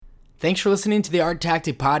Thanks for listening to the Art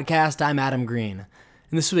Tactic Podcast. I'm Adam Green.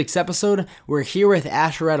 In this week's episode, we're here with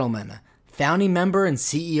Asher Edelman, founding member and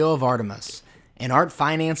CEO of Artemis, an art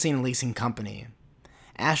financing and leasing company.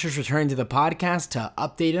 Asher's returning to the podcast to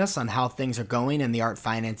update us on how things are going in the art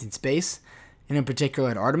financing space, and in particular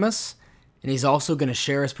at Artemis, and he's also going to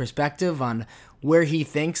share his perspective on where he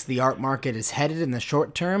thinks the art market is headed in the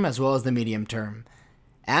short term as well as the medium term.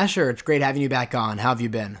 Asher, it's great having you back on. How have you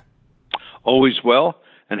been? Always well,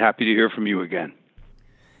 and happy to hear from you again.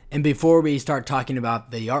 And before we start talking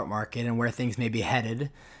about the art market and where things may be headed,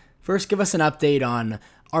 first give us an update on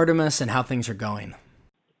Artemis and how things are going.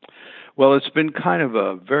 Well, it's been kind of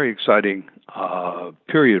a very exciting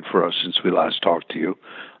period for us since we last talked to you.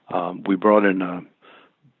 We brought in a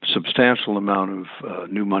substantial amount of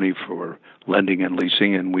new money for lending and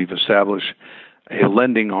leasing, and we've established a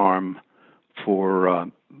lending arm for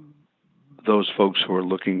those folks who are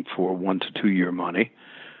looking for 1 to 2 year money.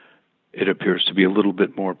 It appears to be a little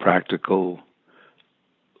bit more practical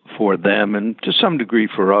for them and to some degree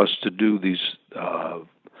for us to do these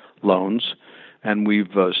loans. And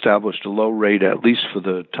we've established a low rate, at least for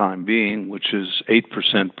the time being, which is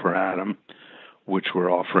 8% per annum, which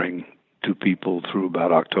we're offering to people through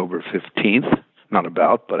about October 15th. Not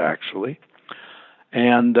about, but actually.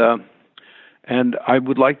 And I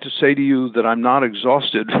would like to say to you that I'm not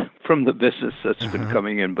exhausted from the business that's been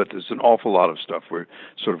coming in, but there's an awful lot of stuff. We're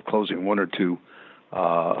sort of closing 1 or 2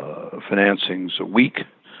 financings a week,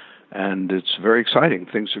 and it's very exciting.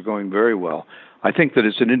 Things are going very well. I think that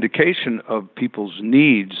it's an indication of people's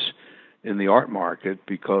needs in the art market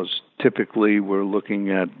because typically we're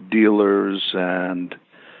looking at dealers and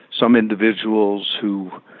some individuals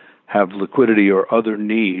who have liquidity or other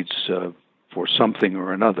needs for something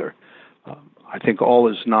or another. I think all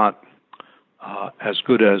is not as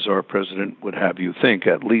good as our president would have you think,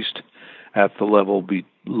 at least at the level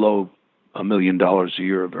below $1 million a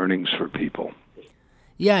year of earnings for people.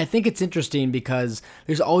 Yeah, I think it's interesting because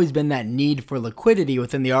there's always been that need for liquidity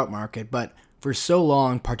within the art market, but for so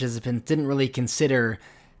long, participants didn't really consider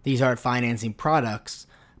these art financing products.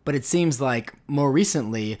 But it seems like more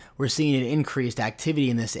recently, we're seeing an increased activity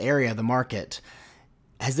in this area of the market.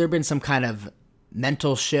 Has there been some kind of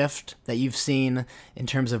mental shift that you've seen in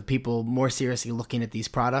terms of people more seriously looking at these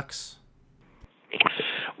products?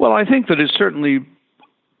 Well, I think that it's certainly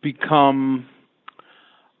become,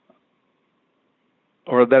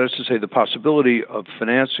 or that is to say, the possibility of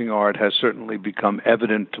financing art has certainly become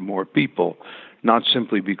evident to more people, not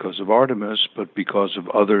simply because of Artemis, but because of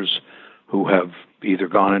others who have either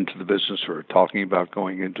gone into the business or are talking about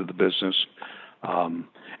going into the business,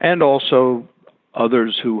 and also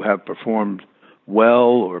others who have performed well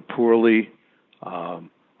or poorly. I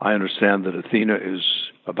understand that Athena is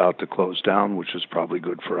about to close down, which is probably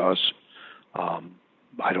good for us.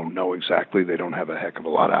 I don't know exactly; they don't have a heck of a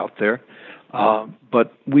lot out there,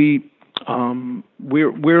 but we're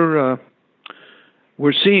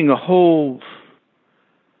seeing a whole.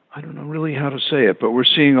 I don't know really how to say it, but we're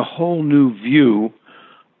seeing a whole new view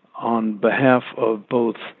on behalf of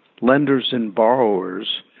both lenders and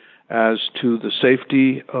borrowers as to the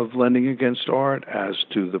safety of lending against art, as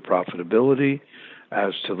to the profitability,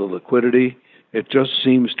 as to the liquidity. It just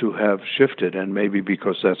seems to have shifted, and maybe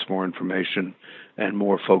because that's more information and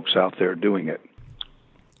more folks out there doing it.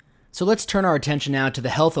 So let's turn our attention now to the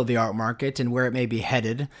health of the art market and where it may be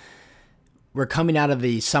headed. We're coming out of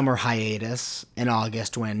the summer hiatus in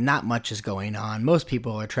August when not much is going on. Most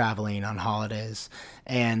people are traveling on holidays.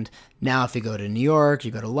 And now if you go to New York,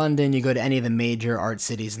 you go to London, you go to any of the major art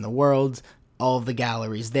cities in the world, all of the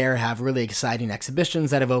galleries there have really exciting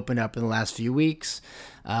exhibitions that have opened up in the last few weeks.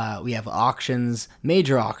 We have auctions,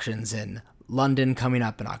 major auctions in London coming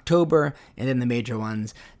up in October, and then the major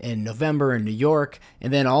ones in November in New York.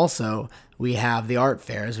 And then also we have the art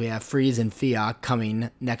fairs. We have Frieze and FIAC coming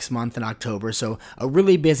next month in October. So a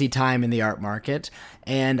really busy time in the art market.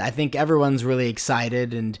 And I think everyone's really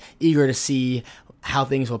excited and eager to see how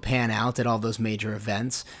things will pan out at all those major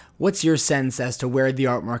events. What's your sense as to where the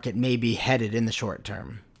art market may be headed in the short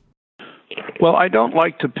term? Well, I don't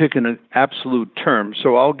like to pick an absolute term,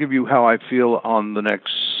 so I'll give you how I feel on the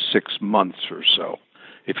next 6 months or so,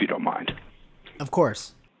 if you don't mind. Of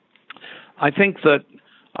course. I think that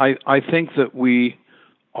we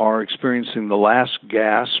are experiencing the last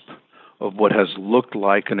gasp of what has looked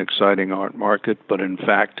like an exciting art market, but in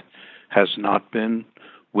fact has not been,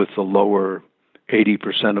 with the lower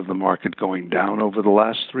 80% of the market going down over the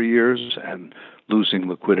last 3 years and losing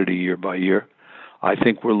liquidity year by year. I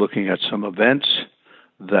think we're looking at some events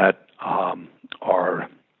that are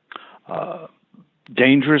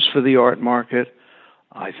dangerous for the art market.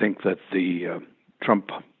 I think that the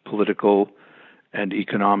Trump political and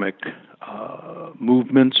economic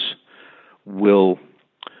movements will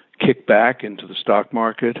kick back into the stock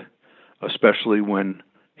market, especially when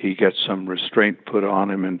he gets some restraint put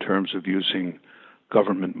on him in terms of using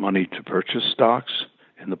government money to purchase stocks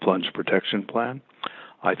in the plunge protection plan.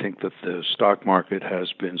 I think that the stock market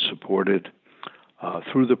has been supported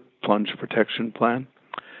through the plunge protection plan,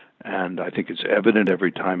 and I think it's evident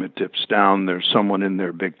every time it dips down, there's someone in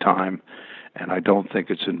there big time, and I don't think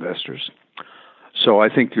it's investors. So I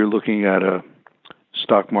think you're looking at a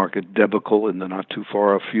stock market debacle in the not too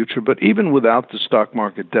far off future. But even without the stock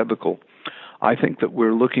market debacle, I think that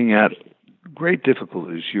we're looking at great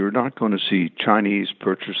difficulties. You're not going to see Chinese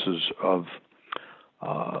purchases of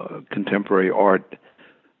contemporary art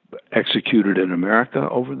executed in America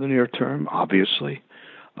over the near term, obviously.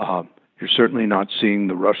 You're certainly not seeing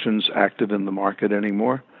the Russians active in the market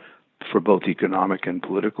anymore for both economic and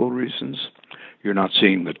political reasons. You're not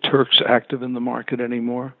seeing the Turks active in the market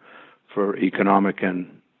anymore for economic and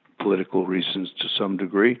political reasons to some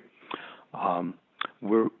degree. The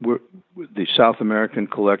South American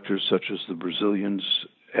collectors, such as the Brazilians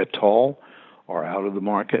et al., are out of the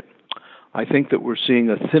market. I think that we're seeing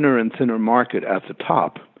a thinner and thinner market at the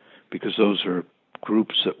top because those are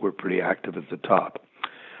groups that were pretty active at the top.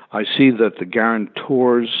 I see that the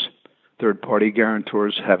guarantors, third-party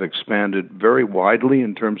guarantors, have expanded very widely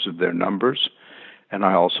in terms of their numbers, and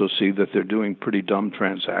I also see that they're doing pretty dumb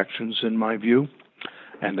transactions, in my view,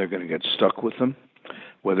 and they're going to get stuck with them.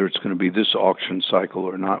 Whether it's going to be this auction cycle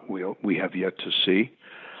or not, we have yet to see.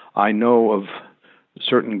 I know of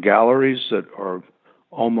certain galleries that are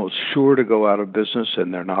almost sure to go out of business,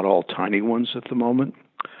 and they're not all tiny ones at the moment.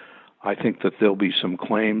 I think that there'll be some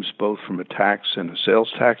claims, both from a tax and a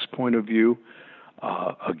sales tax point of view,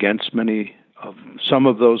 against some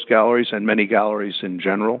of those galleries and many galleries in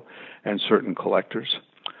general, and certain collectors.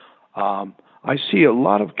 I see a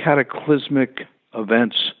lot of cataclysmic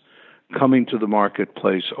events coming to the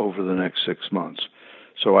marketplace over the next 6 months.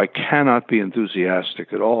 So I cannot be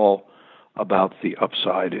enthusiastic at all about the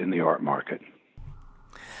upside in the art market.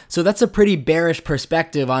 So that's a pretty bearish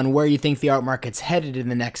perspective on where you think the art market's headed in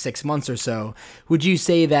the next 6 months or so. Would you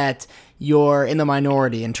say that you're in the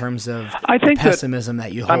minority in terms of the pessimism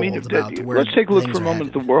that you hold about where let's take a look for a headed? moment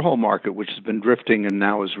at the Warhol market, which has been drifting and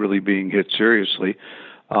now is really being hit seriously.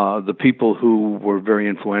 The people who were very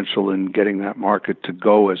influential in getting that market to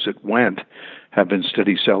go as it went have been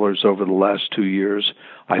steady sellers over the last 2 years.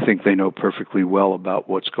 I think they know perfectly well about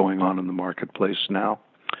what's going on in the marketplace now.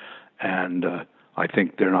 And I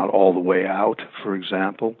think they're not all the way out, for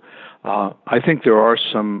example. I think there are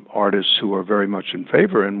some artists who are very much in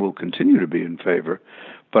favor and will continue to be in favor,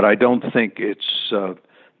 but I don't think it's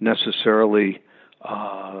necessarily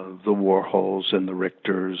the Warhols and the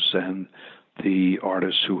Richters and the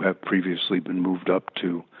artists who have previously been moved up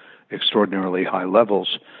to extraordinarily high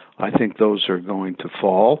levels. I think those are going to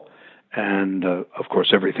fall, and of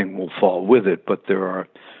course everything will fall with it, but there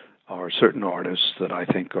are certain artists that I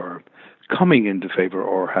think are coming into favor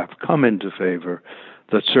or have come into favor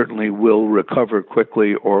that certainly will recover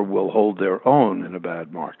quickly or will hold their own in a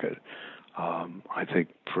bad market. I think,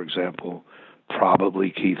 for example,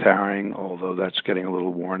 probably Keith Haring, although that's getting a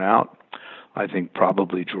little worn out. I think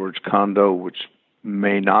probably George Condo, which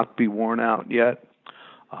may not be worn out yet.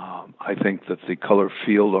 I think that the color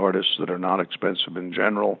field artists that are not expensive in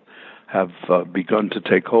general have begun to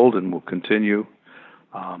take hold and will continue.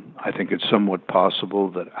 I think it's somewhat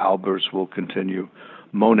possible that Albers will continue.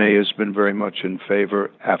 Monet has been very much in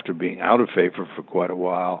favor after being out of favor for quite a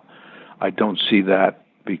while. I don't see that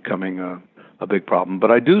becoming a big problem.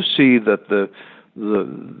 But I do see that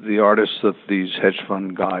the artists that these hedge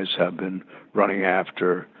fund guys have been running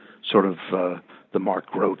after, sort of the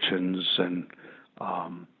Mark Rochins and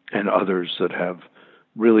others that have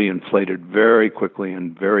really inflated very quickly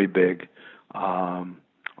and very big,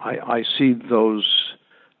 I see those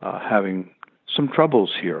having some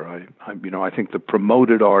troubles here. I think the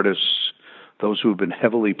promoted artists, those who have been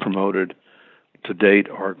heavily promoted to date,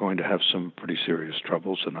 are going to have some pretty serious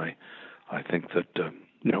troubles, and I think that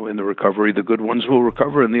in the recovery, the good ones will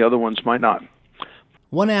recover and the other ones might not.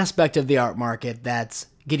 One aspect of the art market that's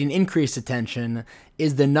getting increased attention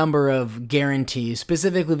is the number of guarantees,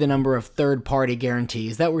 specifically the number of third-party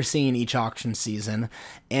guarantees that we're seeing each auction season.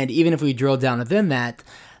 And even if we drill down within that,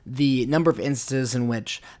 the number of instances in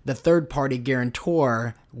which the third-party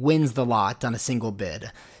guarantor wins the lot on a single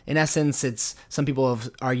bid. In essence, some people have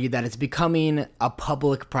argued that it's becoming a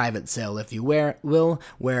public-private sale, if you will,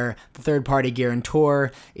 where the third-party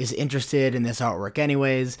guarantor is interested in this artwork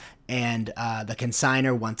anyways, and the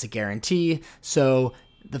consignor wants a guarantee. So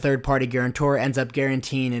the third-party guarantor ends up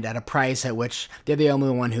guaranteeing it at a price at which they're the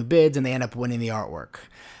only one who bids, and they end up winning the artwork.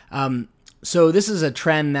 So this is a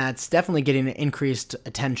trend that's definitely getting increased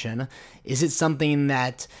attention. Is it something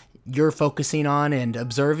that you're focusing on and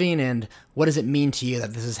observing, and what does it mean to you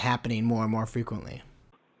that this is happening more and more frequently?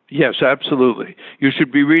 Yes, absolutely. You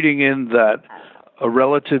should be reading in that a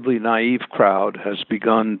relatively naive crowd has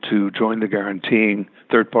begun to join the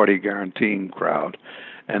third-party guaranteeing crowd,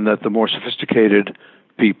 and that the more sophisticated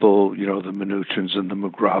people, the Mnuchins and the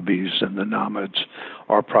Mugrabis and the Namids,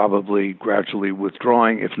 are probably gradually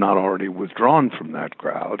withdrawing, if not already withdrawn from that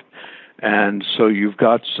crowd. And so you've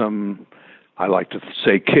got some, I like to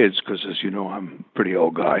say kids, because as you know, I'm a pretty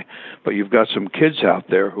old guy, but you've got some kids out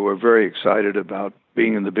there who are very excited about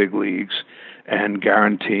being in the big leagues and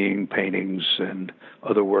guaranteeing paintings and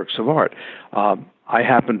other works of art. I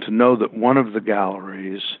happen to know that one of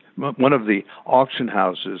the auction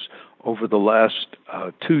houses over the last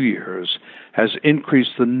 2 years has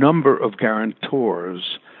increased the number of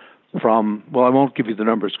guarantors from, well, I won't give you the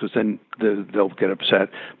numbers because then they'll get upset,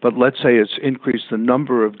 but let's say it's increased the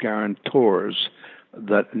number of guarantors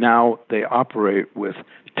that now they operate with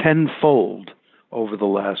tenfold over the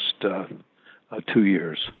last 2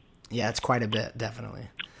 years. Yeah, it's quite a bit, definitely.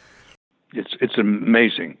 It's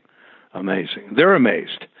amazing. They're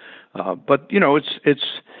amazed, but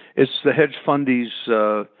it's the hedge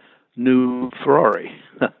fundies' new Ferrari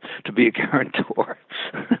to be a guarantor,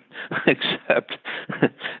 except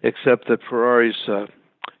that Ferraris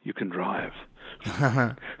you can drive.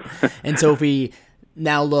 And so if we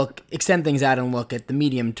now extend things out and look at the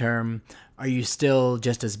medium term, are you still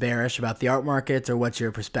just as bearish about the art markets, or what's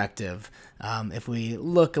your perspective if we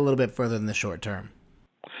look a little bit further than the short term?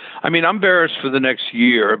 I mean, I'm bearish for the next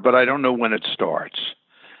year, but I don't know when it starts.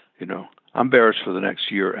 I'm bearish for the next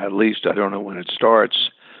year at least. I don't know when it starts.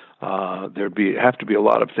 Have to be a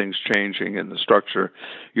lot of things changing in the structure.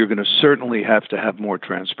 You're going to certainly have to have more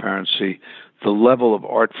transparency. The level of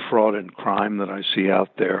art fraud and crime that I see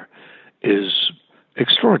out there is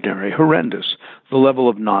extraordinary, horrendous. The level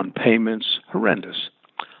of non-payments, horrendous.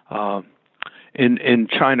 In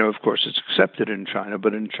China, of course, it's accepted in China,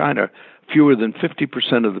 but in China, fewer than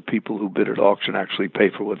 50% of the people who bid at auction actually pay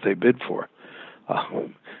for what they bid for.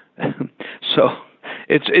 So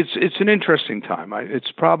it's an interesting time.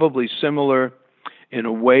 It's probably similar in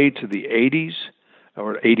a way to the 80s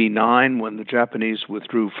or 89 when the Japanese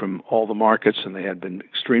withdrew from all the markets and they had been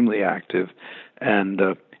extremely active, and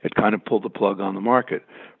it kind of pulled the plug on the market.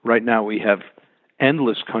 Right now we have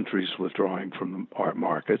endless countries withdrawing from the art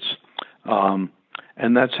markets,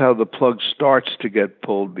 and that's how the plug starts to get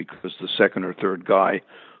pulled, because the second or third guy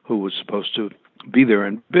who was supposed to be there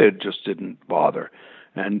and bid just didn't bother.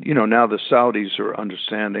 And, now the Saudis are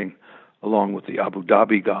understanding, along with the Abu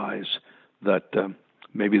Dhabi guys, that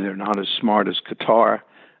maybe they're not as smart as Qatar,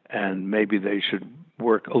 and maybe they should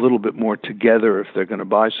work a little bit more together if they're going to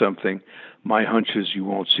buy something. My hunch is you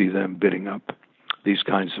won't see them bidding up these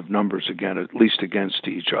kinds of numbers again, at least against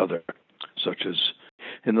each other, such as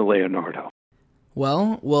in the Leonardo.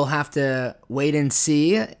 Well, we'll have to wait and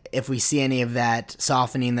see if we see any of that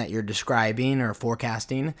softening that you're describing or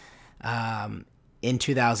forecasting in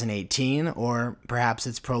 2018, or perhaps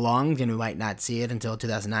it's prolonged and we might not see it until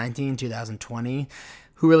 2019, 2020.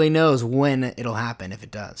 Who really knows when it'll happen, if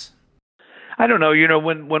it does? I don't know.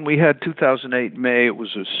 When we had 2008 May, it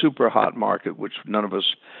was a super hot market, which none of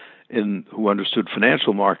us who understood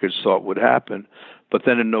financial markets thought would happen. But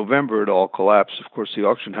then in November, it all collapsed. Of course, the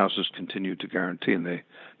auction houses continued to guarantee, and they,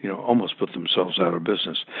 almost put themselves out of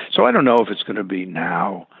business. So I don't know if it's going to be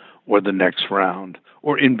now or the next round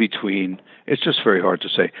or in between. It's just very hard to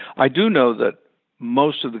say. I do know that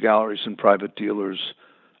most of the galleries and private dealers,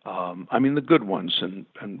 the good ones, and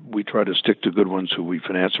we try to stick to good ones who we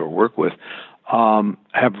finance or work with,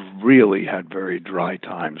 have really had very dry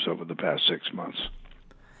times over the past 6 months.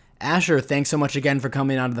 Asher, thanks so much again for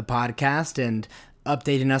coming onto the podcast and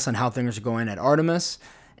updating us on how things are going at Artemis,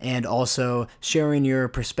 and also sharing your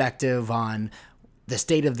perspective on the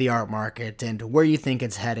state of the art market and where you think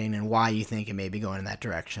it's heading and why you think it may be going in that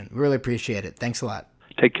direction. We really appreciate it. Thanks a lot.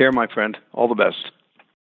 Take care, my friend. All the best.